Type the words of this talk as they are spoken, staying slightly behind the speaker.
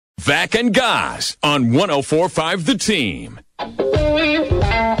Levack and Goz on 104.5 The Team.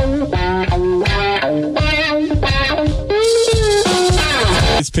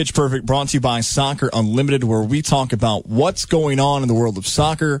 It's Pitch Perfect, brought to you by Soccer Unlimited, where we talk about what's going on in the world of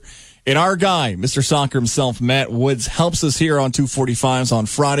soccer. And our guy, Mr. Soccer himself, Matt Woods, helps us here on 245s on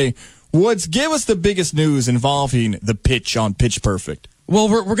Friday. Woods, give us the biggest news involving the pitch on Pitch Perfect. Well,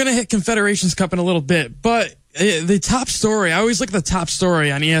 we're going to hit Confederations Cup in a little bit, but the top story, I always look at the top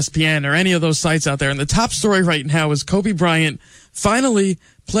story on ESPN or any of those sites out there, and the top story right now is Kobe Bryant finally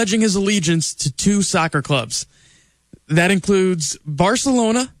pledging his allegiance to two soccer clubs. That includes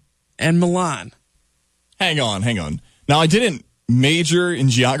Barcelona and Milan. Hang on. Now, I didn't major in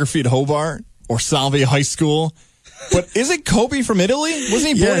geography at Hobart or Salvia High School, but isn't Kobe from Italy?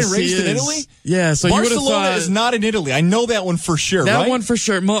 Wasn't he born and raised in Italy? Yeah, so Barcelona is not in Italy. I know that one for sure, that right? one for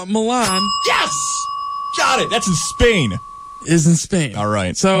sure. Milan. Yes! Got it. That's in Spain. Is in Spain. All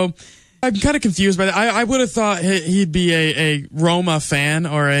right. So I'm kind of confused by that. I would have thought he'd be a Roma fan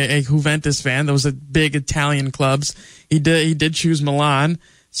or a Juventus fan. Those are big Italian clubs. He did choose Milan,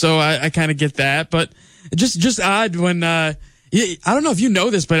 so I kind of get that. But just odd when I don't know if you know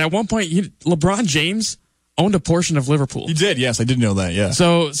this, but at one point LeBron James owned a portion of Liverpool. He did, yes, I did know that, yeah.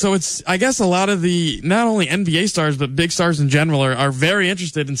 So it's, I guess a lot of the not only NBA stars but big stars in general are very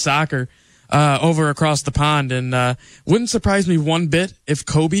interested in soccer over across the pond, and wouldn't surprise me one bit if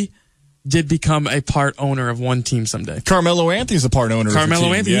Kobe did become a part owner of one team someday. Carmelo Anthony's a part owner of the team.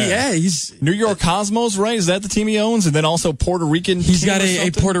 Carmelo Anthony, yeah, he's New York Cosmos, right? Is that the team he owns? And then also Puerto Rican. He's got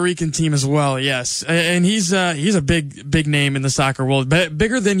a Puerto Rican team as well, yes. And he's a big name in the soccer world, but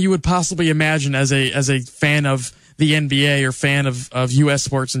bigger than you would possibly imagine as a fan of the NBA or fan of U.S.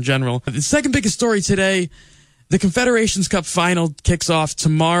 sports in general. The second biggest story today, the Confederations Cup final kicks off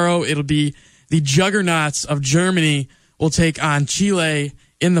tomorrow. It'll be the juggernauts of Germany will take on Chile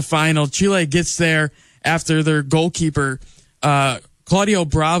in the final. Chile gets there after their goalkeeper, Claudio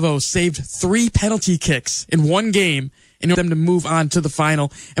Bravo, saved 3 penalty kicks in one game in order for them to move on to the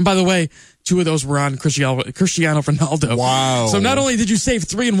final. And by the way, 2 of those were on Cristiano Ronaldo. Wow. So not only did you save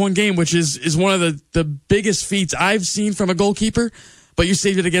 3 in one game, which is one of the biggest feats I've seen from a goalkeeper, but you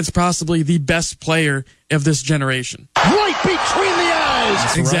saved it against possibly the best player of this generation. Right between the eyes.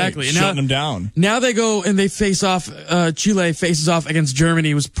 That's exactly. Right. Shutting them down. Now they go and they face off, Chile faces off against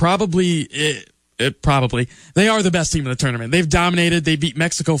Germany. It was probably, they are the best team in the tournament. They've dominated. They beat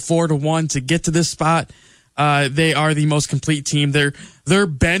Mexico 4-1 to get to this spot. They are the most complete team. Their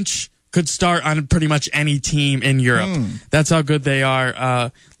bench could start on pretty much any team in Europe. That's how good they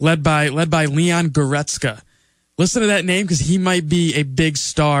are. Led by Leon Goretzka. Listen to that name because he might be a big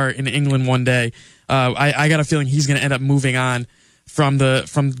star in England one day. I got a feeling he's going to end up moving on from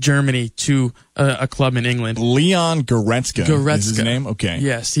Germany to a club in England. Leon Goretzka. Is his name? Okay.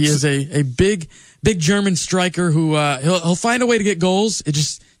 Yes, he is a big German striker who he'll find a way to get goals. It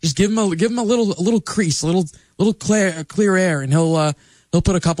just give him a little crease, a little clear air, and he'll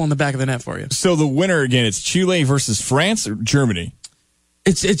put a couple in the back of the net for you. So the winner again, it's Chile versus France or Germany.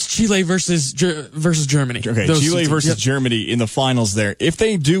 It's Chile versus Germany. Okay, Chile versus Germany in the finals there. If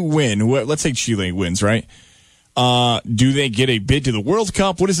they do win, let's say Chile wins, right? Do they get a bid to the World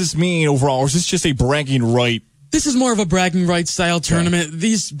Cup? What does this mean overall? Or is this just a bragging right? This is more of a bragging rights style tournament.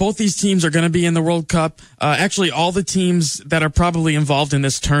 Both these teams are going to be in the World Cup. Actually, all the teams that are probably involved in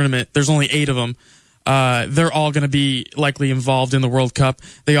this tournament, there's only 8 of them. They're all going to be likely involved in the World Cup.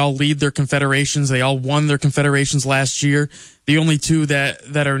 They all lead their confederations. They all won their confederations last year. The only 2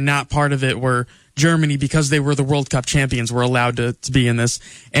 that are not part of it were Germany, because they were the World Cup champions, were allowed to be in this,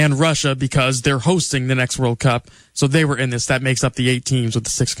 and Russia because they're hosting the next World Cup. So they were in this. That makes up the 8 teams with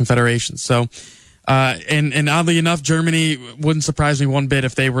the 6 confederations. So, and oddly enough, Germany wouldn't surprise me one bit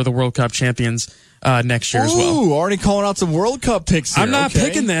if they were the World Cup champions next year as well. Ooh, already calling out some World Cup picks here. I'm not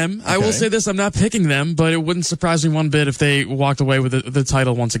picking them. I will say this, I'm not picking them, but it wouldn't surprise me one bit if they walked away with the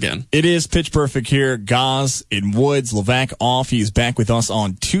title once again. It is Pitch Perfect here. Goz in Woods, Levack off. He's back with us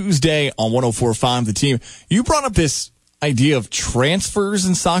on Tuesday on 104.5 The Team. You brought up this idea of transfers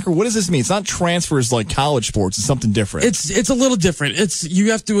in soccer. What does this mean? It's not transfers like college sports. It's something different. It's a little different. You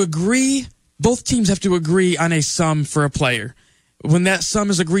have to agree, both teams have to agree on a sum for a player. When that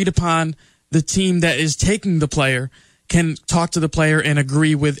sum is agreed upon, the team that is taking the player can talk to the player and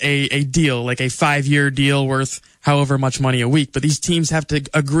agree with a deal, like a 5-year deal worth however much money a week. But these teams have to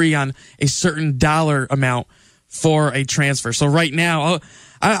agree on a certain dollar amount for a transfer. So right now,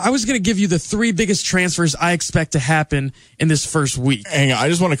 I was going to give you the 3 biggest transfers I expect to happen in this first week. Hang on, I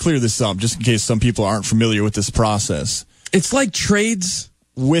just want to clear this up, just in case some people aren't familiar with this process. It's like trades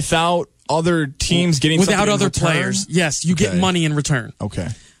without other teams getting without something other in return? players. Yes, you get money in return. Okay.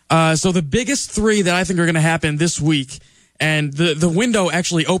 So the biggest three that I think are going to happen this week, and the window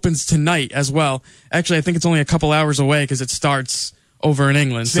actually opens tonight as well. Actually, I think it's only a couple hours away because it starts over in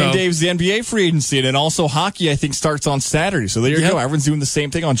England. Same day as the NBA free agency, and then also hockey, I think, starts on Saturday. So there you go. Everyone's doing the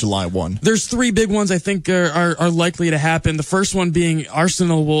same thing on July 1. There's three big ones I think are likely to happen. The first one being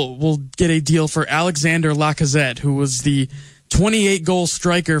Arsenal will get a deal for Alexander Lacazette, who was the 28-goal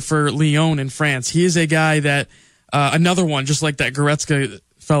striker for Lyon in France. He is a guy that, another one, just like that Goretzka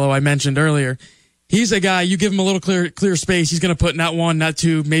fellow I mentioned earlier. He's a guy, you give him a little clear space, he's going to put not one, not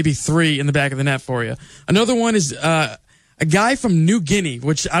two, maybe three in the back of the net for you. Another one is a guy from New Guinea,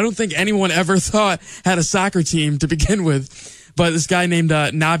 which I don't think anyone ever thought had a soccer team to begin with. But this guy named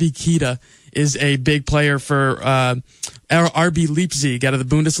Naby Keita is a big player for RB Leipzig out of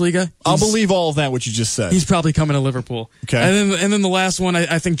the Bundesliga. I'll believe all of that, what you just said. He's probably coming to Liverpool. Okay. And then the last one,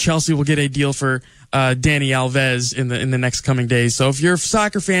 I think Chelsea will get a deal for Dani Alves in the next coming days. So if you're a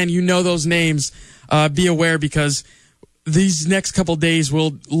soccer fan, you know those names. Be aware, because these next couple days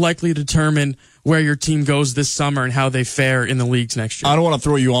will likely determine where your team goes this summer and how they fare in the leagues next year. I don't want to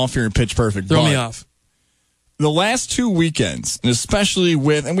throw you off here in pitch perfect. Throw me off. The last 2 weekends, and especially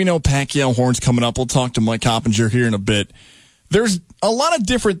and we know Pacquiao Horn's coming up. We'll talk to Mike Hoppinger here in a bit. There's a lot of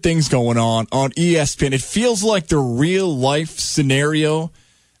different things going on ESPN. It feels like the real life scenario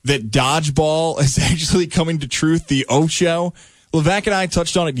that dodgeball is actually coming to truth, the Ocho. Levack and I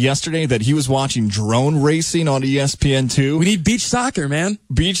touched on it yesterday that he was watching drone racing on ESPN2. We need beach soccer, man.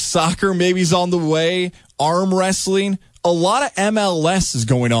 Beach soccer maybe is on the way. Arm wrestling. A lot of MLS is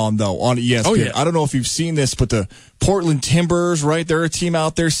going on, though, on ESPN. Oh, yeah. I don't know if you've seen this, but the Portland Timbers, right? They're a team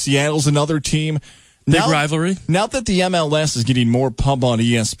out there. Seattle's another team. Big rivalry. Now that the MLS is getting more pub on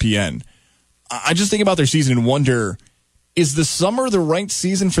ESPN, I just think about their season and wonder, is the summer the right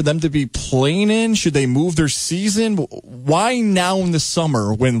season for them to be playing in? Should they move their season? Why now in the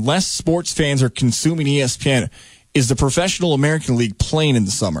summer, when less sports fans are consuming ESPN, is the Professional American League playing in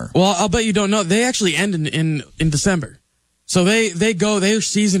the summer? Well, I'll bet you don't know. They actually end in December. So they go, their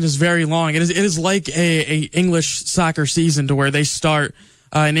season is very long. It is like a English soccer season, to where they start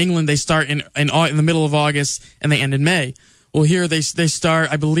in England, they start in the middle of August and they end in May. Well, here they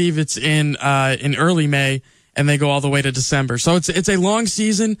start, I believe it's in early May, and they go all the way to December. So it's a long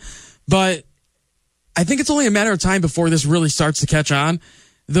season, but I think it's only a matter of time before this really starts to catch on.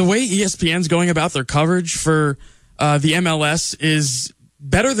 The way ESPN's going about their coverage for the MLS is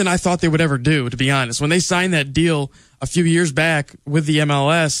better than I thought they would ever do, to be honest. When they signed that deal a few years back with the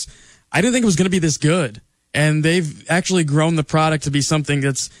MLS, I didn't think it was going to be this good. And they've actually grown the product to be something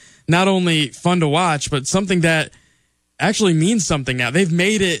that's not only fun to watch, but something that actually means something now. They've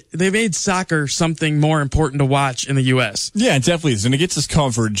made soccer something more important to watch in the U.S. Yeah, it definitely is. And it gets us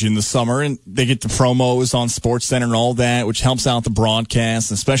coverage in the summer, and they get the promos on SportsCenter and all that, which helps out the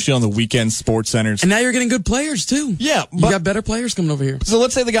broadcast, especially on the weekend sports centers. And now you're getting good players, too. Yeah. You got better players coming over here. So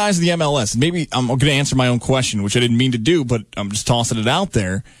let's say the guys in the MLS, maybe I'm going to answer my own question, which I didn't mean to do, but I'm just tossing it out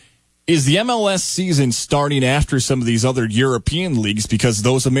there. Is the MLS season starting after some of these other European leagues because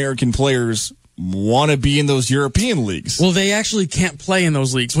those American players want to be in those European leagues? Well, they actually can't play in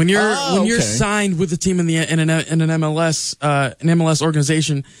those leagues. When you're signed with a team in an MLS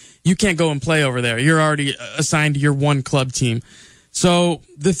organization, you can't go and play over there. You're already assigned to your one club team. So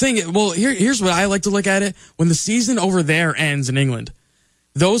the thing, well, here's what I like to look at it. When the season over there ends in England,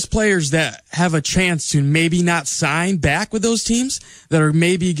 those players that have a chance to maybe not sign back with those teams, that are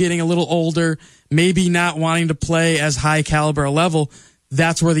maybe getting a little older, maybe not wanting to play as high caliber a level,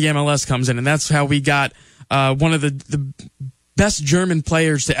 that's where the MLS comes in. And that's how we got one of the best German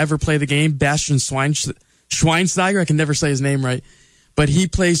players to ever play the game, Bastian Schweinsteiger. I can never say his name right, but he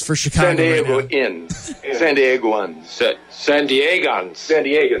plays for Chicago. San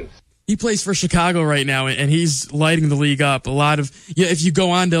Diegans. He plays for Chicago right now, and he's lighting the league up. If you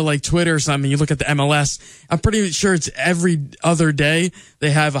go on to like Twitter or something, you look at the MLS, I'm pretty sure it's every other day they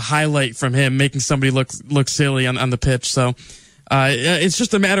have a highlight from him making somebody look silly on the pitch. So it's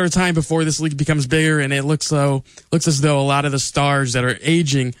just a matter of time before this league becomes bigger, and it looks as though a lot of the stars that are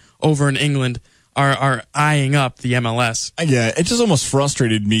aging over in England are eyeing up the MLS. Yeah, it just almost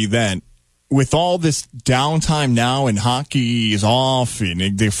frustrated me that with all this downtime now and hockey is off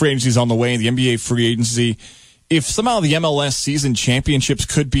and the free agency is on the way and the NBA free agency, if somehow the MLS season championships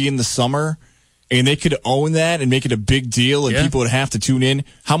could be in the summer and they could own that and make it a big deal and people would have to tune in,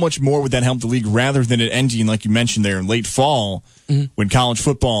 how much more would that help the league rather than it ending, like you mentioned there, in late fall when college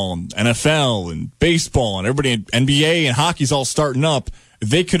football and NFL and baseball and everybody in NBA and hockey's all starting up?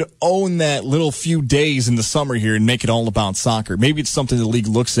 They could own that little few days in the summer here and make it all about soccer. Maybe it's something the league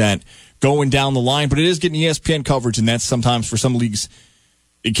looks at going down the line, but it is getting ESPN coverage, and that's sometimes for some leagues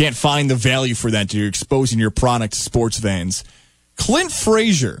you can't find the value for that. You're exposing your product to sports fans. Clint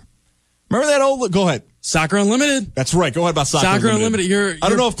Frazier. Remember that old... Go ahead. Soccer Unlimited. That's right. Go ahead about Soccer Unlimited. I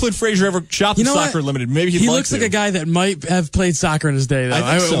don't know if Clint Frazier ever shopped at Soccer Unlimited. Maybe he looks like a guy that might have played soccer in his day, though.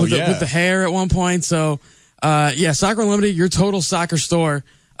 I think so, with the hair at one point. So, Soccer Unlimited, your total soccer store.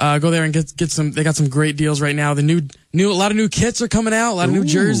 Go there and get some. They got some great deals right now. A lot of new kits are coming out. A lot of new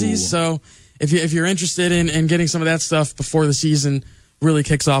jerseys. So if you're interested in getting some of that stuff before the season really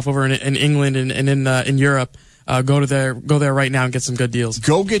kicks off over in England and in Europe. Go there right now and get some good deals.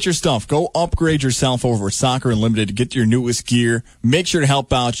 Go get your stuff. Go upgrade yourself over at Soccer Unlimited to get your newest gear. Make sure to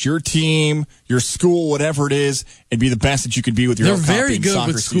help out your team, your school, whatever it is, and be the best that you can be with your They're own very good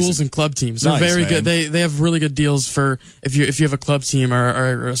with schools season. and club teams. They're very good. They have really good deals for if you have a club team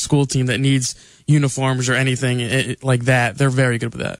or a school team that needs uniforms or anything like that. They're very good with that.